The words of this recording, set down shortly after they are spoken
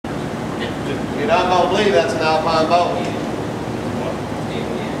You're not going to believe that's an Alpine boat. And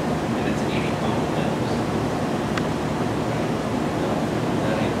it's 80-pound limbs.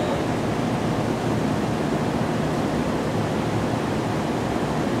 That ain't bad.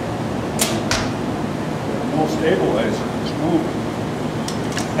 No stabilizer, it's moving.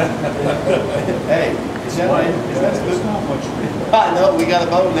 Hey, is that right? That's not much. I know, we got a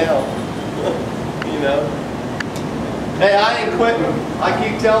boat now. You know. Hey, I ain't quitting. I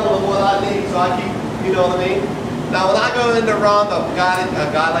keep telling them what I need, so I keep, you know what I mean? Now, when I go in to run a guy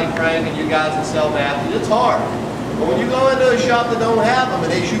like Frank and you guys that sell Matthews, it's hard. But when you go into a shop that don't have them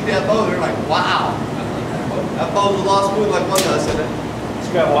and they shoot that boat, they're like, wow. That boat's a lot smoother, like one does, isn't it? It's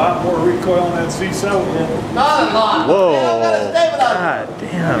got a lot more recoil on that C7. Not a lot. Whoa. Man, I've got a stabilizer. God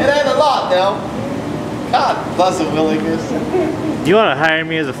damn. It ain't a lot now. God bless him, Willingness. You want to hire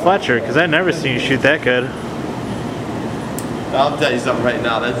me as a fletcher, because I've never seen you shoot that good. I'll tell you something right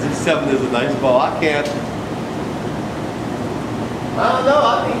now. That Z7 is a nice ball. I can't. I don't know.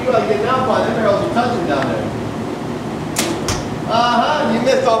 I think you ought to get down by them arrows are touching down there. You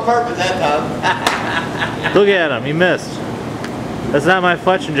missed on purpose that time. Look at him, he missed. That's not my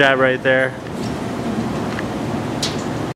fletching job right there.